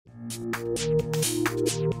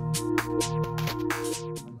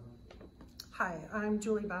Hi, I'm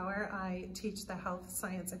Julie Bauer. I teach the Health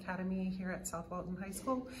Science Academy here at South Walton High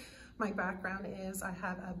School. My background is I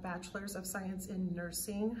have a Bachelor's of Science in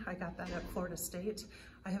Nursing. I got that at Florida State.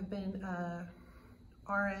 I have been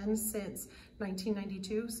RN since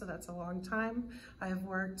 1992, so that's a long time. I have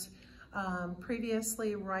worked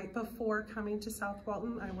previously, right before coming to South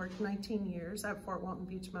Walton, I worked 19 years at Fort Walton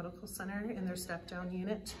Beach Medical Center in their step-down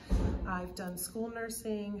unit. I've done school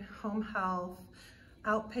nursing, home health,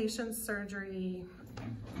 outpatient surgery.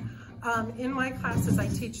 In my classes, I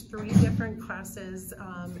teach 3 different classes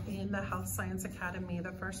in the Health Science Academy.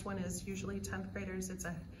 The first one is usually 10th graders. It's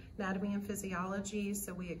anatomy and physiology,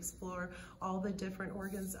 so we explore all the different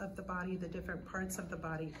organs of the body, the different parts of the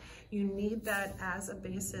body. You need that as a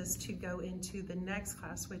basis to go into the next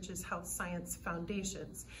class, which is Health Science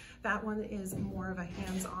Foundations. That one is more of a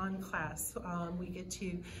hands-on class. We get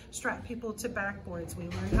to strap people to backboards. We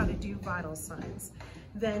learn how to do vital signs.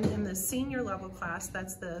 Then in the senior level class,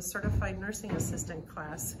 that's the Certified Nursing Assistant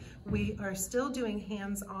class, we are still doing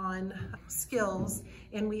hands-on skills,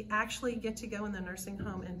 and we actually get to go in the nursing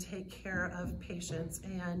home and take care of patients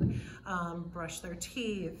and brush their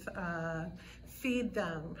teeth, feed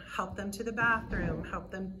them, help them to the bathroom,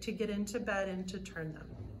 help them to get into bed and to turn them.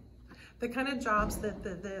 The kind of jobs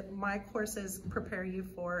that my courses prepare you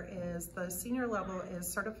for is the senior level is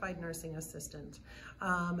Certified Nursing Assistant.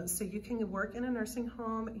 So you can work in a nursing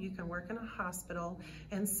home, you can work in a hospital,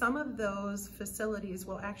 and some of those facilities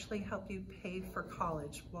will actually help you pay for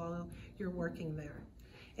college while you're working there.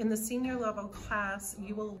 In the senior level class,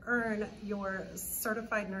 you will earn your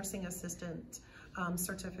Certified Nursing Assistant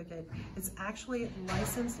certificate. It's actually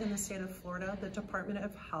licensed in the state of Florida. The Department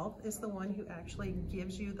of Health is the one who actually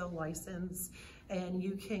gives you the license, and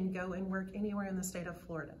you can go and work anywhere in the state of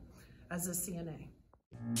Florida as a CNA.